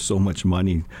only has so much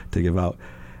money to give out,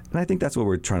 and I think that's what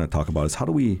we're trying to talk about, is how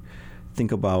do we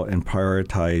think about and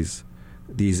prioritize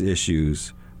these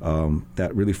issues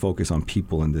that really focus on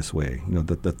people in this way.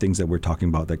 The things that we're talking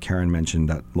about, that Karen mentioned,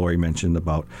 that Lori mentioned,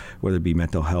 about whether it be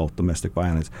mental health, domestic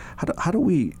violence. How do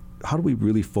we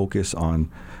really focus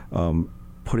on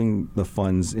putting the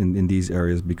funds in these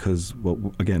areas? Because what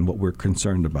we're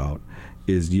concerned about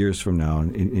is years from now,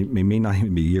 and it may not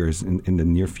even be years, in the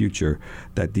near future,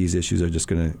 that these issues are just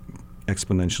going to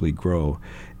exponentially grow,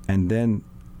 and then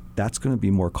that's going to be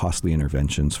more costly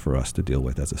interventions for us to deal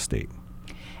with as a state.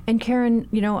 And Karen,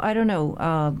 I don't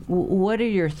know, what are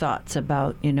your thoughts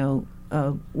about,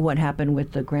 what happened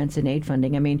with the grants and aid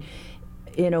funding? I mean,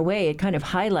 in a way, it kind of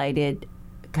highlighted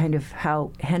kind of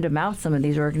how hand-to-mouth some of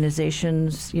these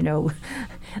organizations,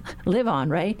 live on,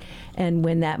 right? And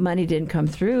when that money didn't come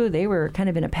through, they were kind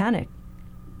of in a panic.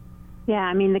 Yeah,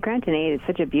 I mean, the grant and aid is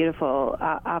such a beautiful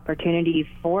opportunity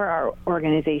for our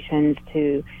organizations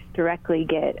to directly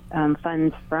get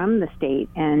funds from the state,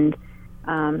 and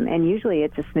usually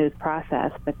it's a smooth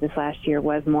process, but this last year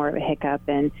was more of a hiccup,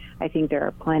 and I think there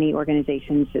are plenty of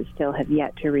organizations that still have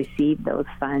yet to receive those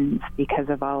funds because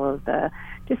of all of the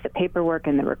paperwork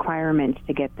and the requirements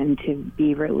to get them to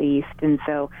be released. And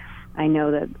so I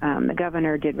know that the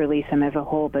governor did release them as a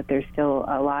whole, but there's still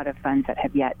a lot of funds that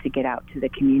have yet to get out to the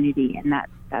community, and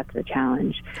that's a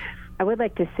challenge. I would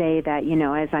like to say that,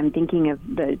 as I'm thinking of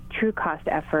the true cost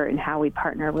effort and how we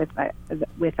partner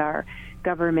with our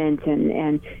government,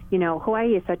 and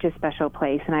Hawaii is such a special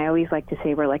place, and I always like to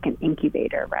say we're like an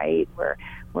incubator, right?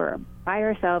 We're by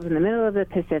ourselves in the middle of the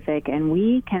Pacific, and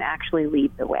we can actually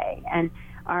lead the way. And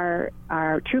our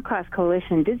True Cost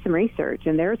Coalition did some research,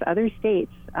 and there's other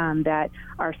states that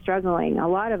are struggling. A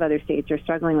lot of other states are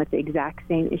struggling with the exact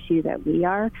same issue that we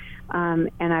are,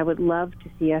 and I would love to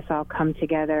see us all come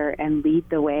together and lead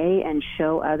the way and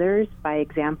show others by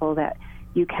example that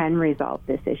you can resolve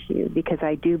this issue, because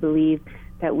I do believe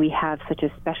that we have such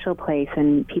a special place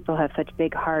and people have such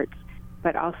big hearts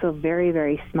but also very,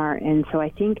 very smart. And so I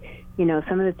think,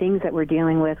 some of the things that we're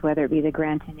dealing with, whether it be the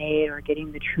grant and aid or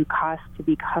getting the true cost to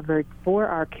be covered for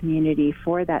our community,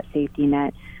 for that safety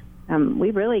net,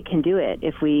 we really can do it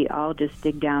if we all just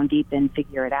dig down deep and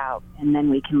figure it out, and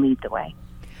then we can lead the way.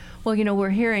 Well, we're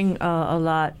hearing a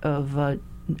lot of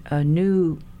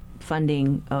new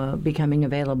funding becoming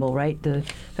available, right? The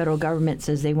federal government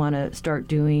says they want to start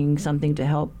doing something to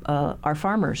help our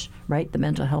farmers, right? The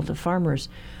mental health of farmers.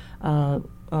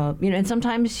 And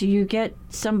sometimes you get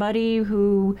somebody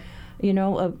who,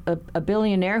 a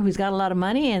billionaire who's got a lot of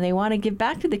money and they want to give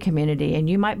back to the community. And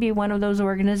you might be one of those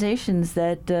organizations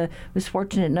that was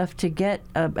fortunate enough to get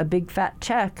a big fat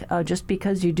check just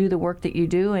because you do the work that you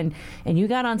do and you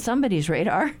got on somebody's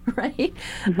radar, right?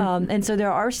 Mm-hmm. And so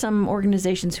there are some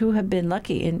organizations who have been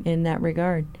lucky in that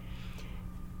regard.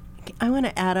 I want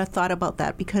to add a thought about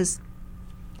that because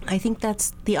I think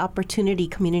that's the opportunity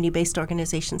community-based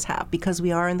organizations have because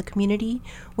we are in the community.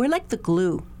 We're like the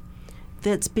glue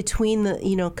that's between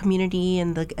the community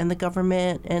and the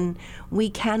government, and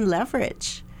we can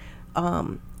leverage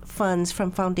funds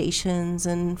from foundations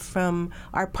and from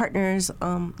our partners,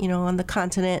 on the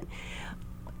continent.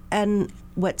 And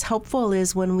what's helpful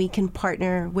is when we can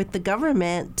partner with the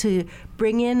government to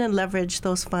bring in and leverage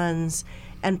those funds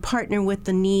and partner with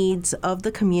the needs of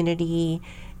the community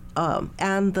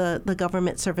and the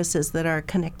government services that are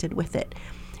connected with it.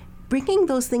 Bringing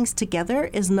those things together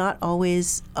is not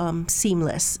always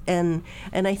seamless, and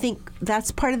I think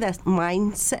that's part of that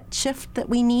mindset shift that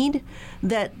we need,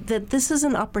 that this is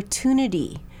an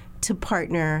opportunity to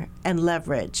partner and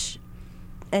leverage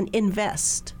and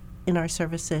invest in our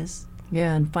services.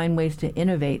 Yeah, and find ways to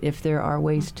innovate if there are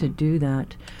ways to do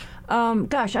that.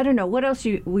 Gosh, I don't know. What else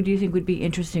would you think would be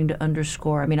interesting to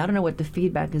underscore? I mean, I don't know what the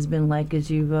feedback has been like as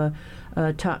you've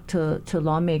talked to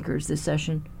lawmakers this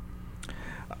session.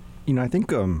 I think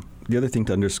the other thing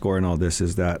to underscore in all this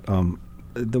is that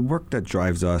the work that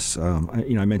drives us,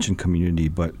 I mentioned community,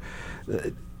 but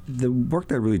the work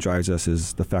that really drives us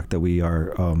is the fact that we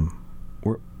are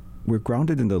we're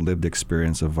grounded in the lived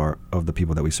experience of the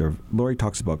people that we serve. Lori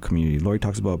talks about community. Lori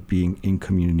talks about being in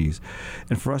communities.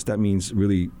 And for us, that means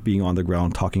really being on the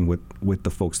ground, talking with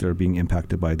the folks that are being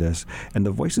impacted by this. And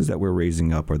the voices that we're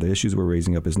raising up or the issues we're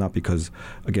raising up is not because,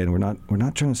 again, we're not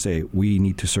trying to say we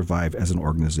need to survive as an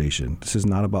organization. This is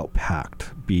not about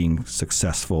PACT being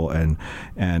successful and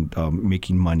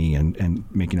making money and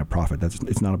making a profit.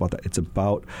 It's not about that. It's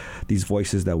about these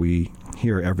voices that we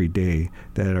hear every day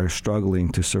that are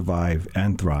struggling to survive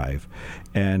and thrive.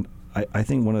 And I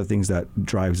think one of the things that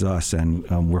drives us and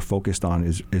we're focused on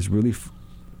is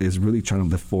really trying to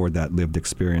lift forward that lived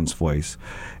experience voice.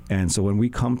 And so when we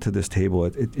come to this table,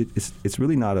 it's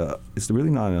really not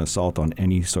an assault on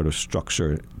any sort of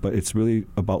structure, but it's really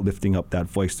about lifting up that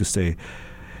voice to say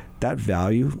that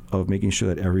value of making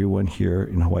sure that everyone here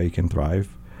in Hawaii can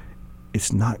thrive.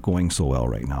 It's not going so well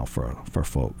right now for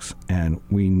folks, and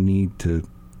we need to.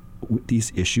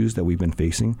 These issues that we've been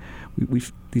facing,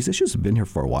 these issues have been here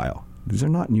for a while. These are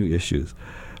not new issues,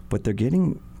 but they're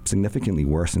getting significantly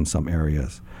worse in some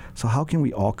areas. So how can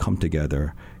we all come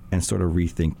together and sort of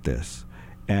rethink this?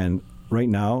 And right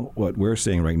now, what we're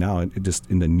saying right now, just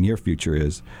in the near future,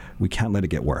 is we can't let it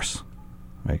get worse,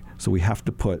 right? So we have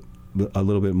to put a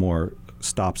little bit more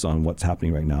stops on what's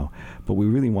happening right now. But we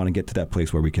really want to get to that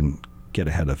place where we can get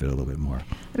ahead of it a little bit more.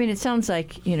 I mean, it sounds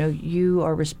like, you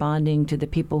are responding to the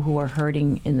people who are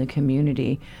hurting in the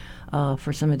community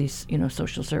for some of these,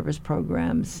 social service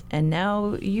programs. And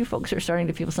now you folks are starting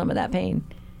to feel some of that pain.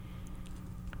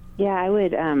 Yeah, I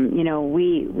would,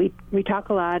 we talk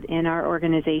a lot in our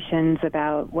organizations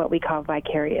about what we call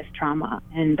vicarious trauma.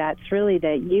 And that's really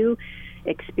that you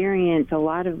experience a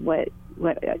lot of what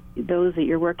those that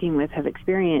you're working with have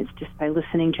experienced just by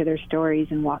listening to their stories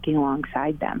and walking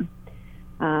alongside them.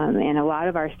 And a lot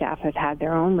of our staff have had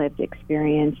their own lived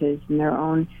experiences and their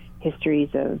own histories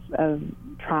of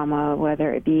trauma,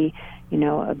 whether it be,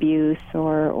 abuse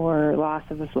or loss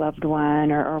of a loved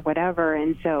one or whatever.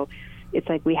 And so it's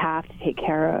like we have to take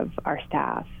care of our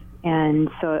staff. And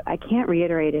so I can't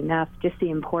reiterate enough just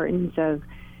the importance of,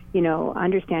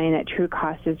 understanding that true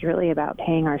cost is really about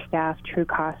paying our staff true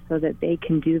cost so that they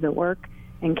can do the work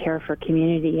and care for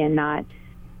community and not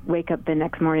wake up the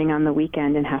next morning on the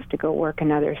weekend and have to go work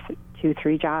another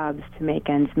 2-3 jobs to make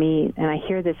ends meet. And I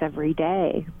hear this every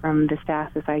day from the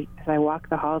staff as I walk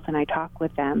the halls and I talk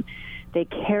with them. They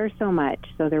care so much,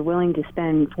 so they're willing to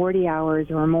spend 40 hours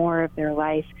or more of their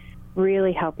life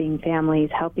really helping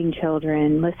families, helping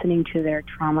children, listening to their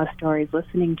trauma stories,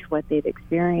 listening to what they've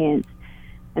experienced.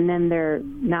 and then they're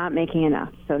not making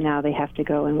enough, so now they have to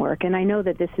go and work. And I know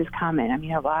that this is common. I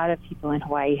mean, a lot of people in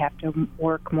Hawaii have to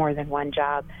work more than one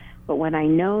job. But when I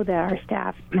know that our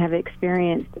staff have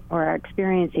experienced or are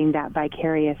experiencing that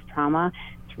vicarious trauma,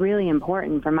 it's really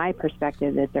important from my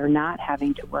perspective that they're not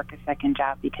having to work a second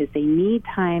job, because they need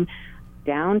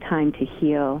downtime to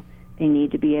heal. They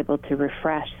need to be able to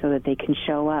refresh so that they can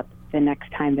show up the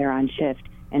next time they're on shift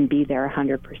and be there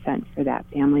 100% for that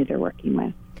family they're working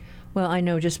with. Well, I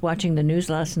know just watching the news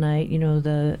last night,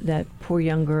 that poor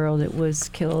young girl that was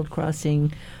killed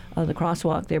crossing the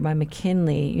crosswalk there by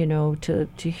McKinley, to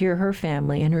hear her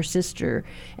family and her sister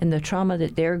and the trauma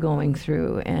that they're going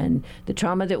through and the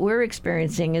trauma that we're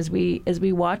experiencing as we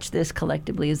watch this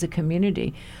collectively as a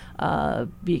community.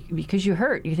 Because you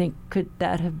hurt, you think, could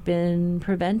that have been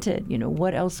prevented?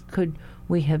 What else could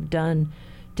we have done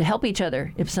to help each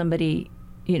other if somebody,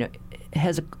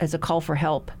 has a call for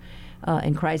help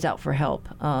and cries out for help?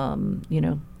 How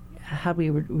do we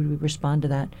respond to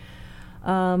that?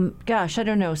 Gosh, I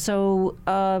don't know. So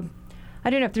I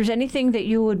don't know if there's anything that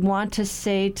you would want to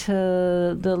say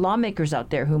to the lawmakers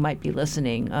out there who might be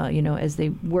listening, as they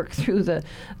work through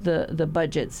the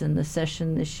budgets in the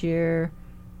session this year.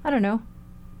 I don't know.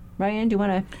 Ryan, do you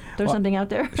want to throw something out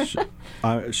there?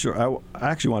 Sure. I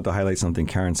actually want to highlight something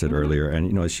Karen said earlier.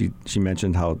 And, she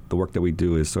mentioned how the work that we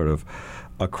do is sort of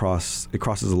it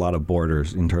crosses a lot of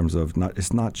borders in terms of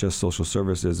it's not just social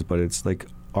services, but it's like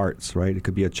arts, right? It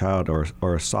could be a child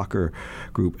or a soccer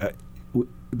group.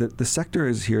 The sector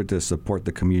is here to support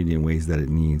the community in ways that it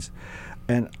needs.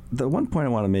 And the one point I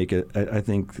want to make, I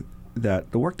think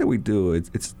that the work that we do,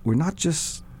 we're not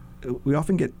just, we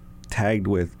often get tagged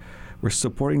with, we're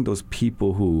supporting those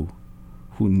people who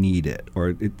need it,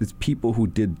 or it's people who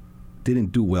didn't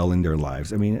do well in their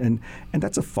lives. I mean, and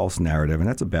that's a false narrative, and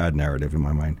that's a bad narrative in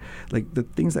my mind. Like the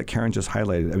things that Karen just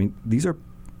highlighted, I mean, these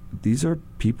are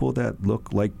people that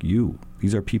look like you.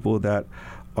 These are people that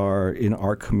are in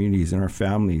our communities, in our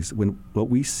families. When what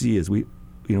we see is we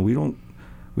don't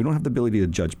have the ability to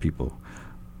judge people.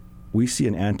 We see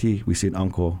an auntie, we see an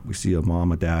uncle, we see a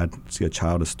mom, a dad, see a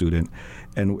child, a student,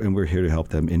 and we're here to help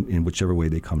them in whichever way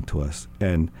they come to us.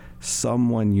 And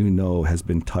someone has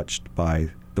been touched by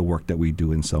the work that we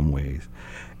do in some ways.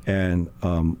 And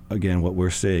again, what we're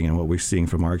saying and what we're seeing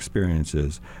from our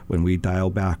experiences, when we dial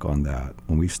back on that,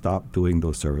 when we stop doing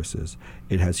those services,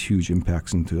 it has huge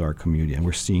impacts into our community. And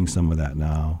we're seeing some of that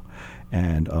now.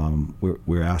 And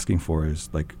we're asking for is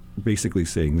like basically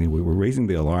saying we're raising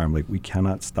the alarm. Like we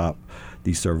cannot stop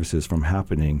these services from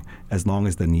happening as long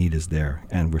as the need is there.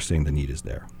 And we're saying the need is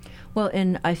there. Well,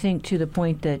 and I think to the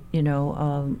point that,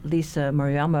 Lisa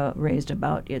Maruyama raised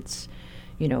about it's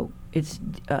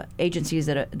agencies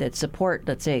that support,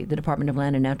 let's say, the Department of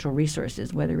Land and Natural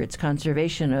Resources, whether it's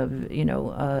conservation of,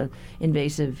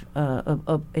 invasive,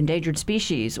 of endangered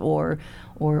species or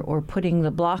putting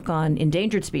the block on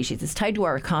endangered species. It's tied to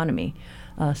our economy.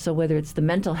 So whether it's the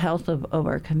mental health of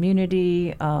our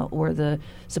community or the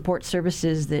support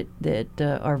services that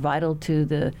are vital to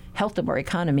the health of our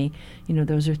economy,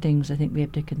 those are things I think we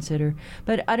have to consider.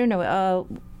 But I don't know.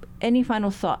 Any final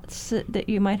thoughts that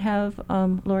you might have,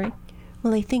 Lori?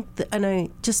 Well, I think, and I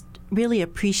just really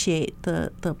appreciate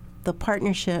the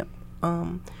partnership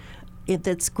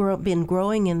that's been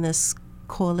growing in this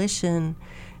coalition,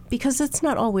 because it's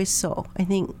not always so. I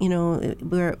think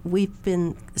we've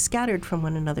been scattered from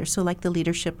one another. So, like the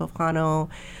leadership of ʻOhana,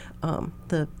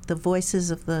 the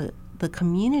voices of the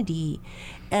community,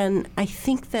 and I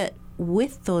think that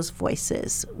with those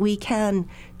voices, we can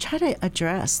try to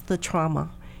address the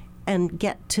trauma and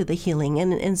get to the healing.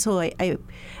 And so I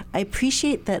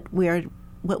appreciate that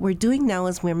what we're doing now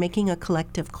is we're making a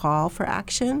collective call for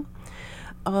action.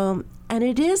 And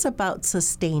it is about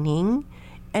sustaining,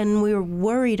 and we're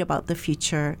worried about the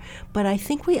future. But I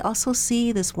think we also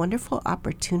see this wonderful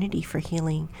opportunity for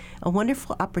healing, a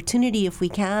wonderful opportunity if we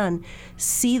can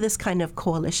see this kind of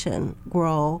coalition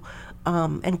grow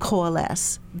and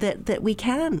coalesce, that we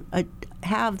can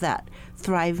have that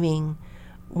thriving,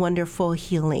 wonderful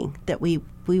healing that we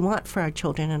want for our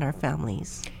children and our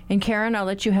families. And Karen, I'll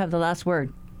let you have the last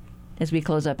word as we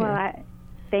close up here.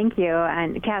 Thank you.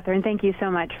 And Catherine, thank you so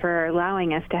much for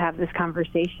allowing us to have this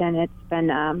conversation. It's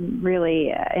been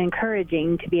really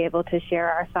encouraging to be able to share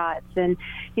our thoughts. And,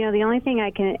 the only thing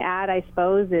I can add, I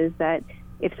suppose, is that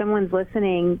if someone's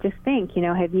listening, just think,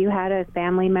 have you had a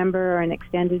family member or an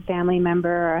extended family member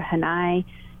or a Hanai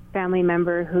family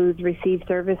member who's received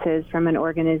services from an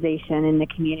organization in the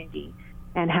community,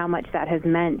 and how much that has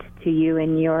meant to you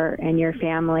and your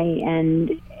family,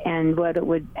 and what it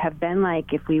would have been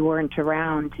like if we weren't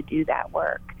around to do that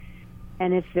work.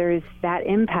 And if there's that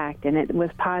impact and it was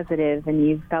positive and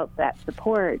you felt that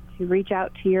support, to reach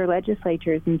out to your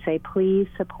legislatures and say, please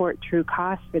support true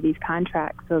costs for these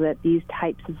contracts so that these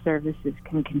types of services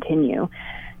can continue.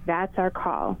 That's our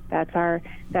call. That's our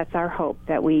hope,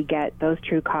 that we get those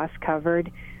true costs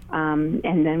covered, and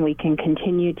then we can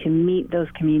continue to meet those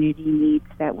community needs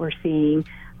that we're seeing,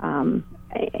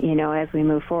 as we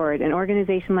move forward. An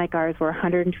organization like ours, we're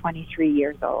 123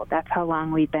 years old. That's how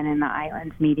long we've been in the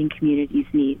islands meeting communities'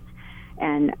 needs.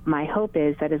 And my hope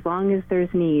is that as long as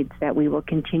there's needs, that we will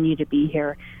continue to be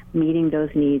here meeting those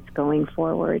needs going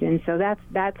forward. And so that's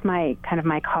my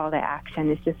call to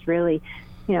action, is just really,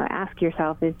 ask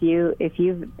yourself, if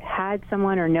you've had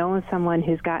someone or know someone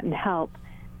who's gotten help,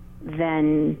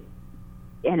 then,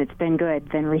 and it's been good,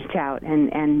 then reach out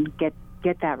and get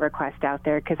that request out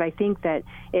there, because I think that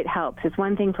it helps. It's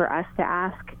one thing for us to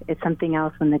ask. It's something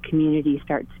else when the community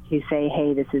starts to say,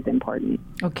 hey, this is important.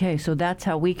 Okay, so that's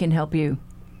how we can help you.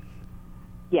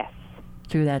 Yes.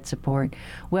 Through that support.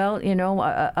 Well,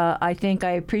 I think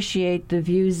I appreciate the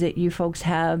views that you folks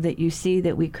have, that you see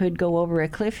that we could go over a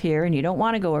cliff here, and you don't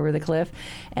want to go over the cliff,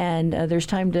 and there's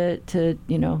time to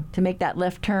make that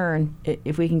left turn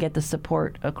if we can get the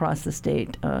support across the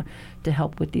state to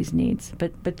help with these needs.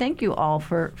 But thank you all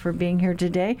for being here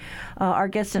today. Our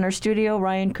guests in our studio,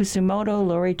 Ryan Kusumoto,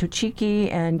 Lori Tochiki,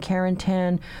 and Karen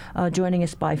Tan, joining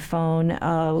us by phone.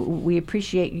 We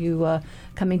appreciate you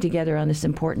coming together on this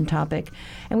important topic.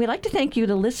 And we'd like to thank you,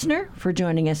 the listener, for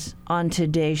joining us on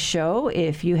today's show.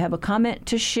 If you have a comment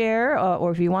to share,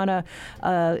 or if you want to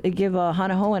give a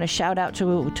hanaho and a shout out to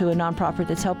a nonprofit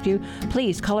that's helped you,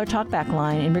 please call our talkback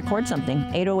line and record something.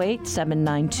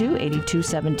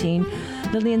 808-792-8217.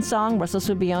 Lillian Song, Russell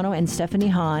Subiano, and Stephanie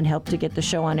Hahn help to get the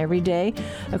show on every day.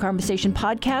 The Conversation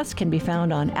podcast can be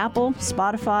found on Apple,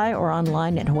 Spotify, or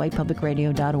online at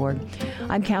hawaiipublicradio.org.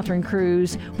 I'm Catherine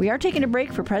Cruz. We are taking a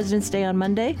break for President's Day on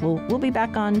Monday. We'll be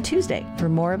back on Tuesday for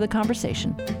more of the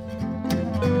conversation.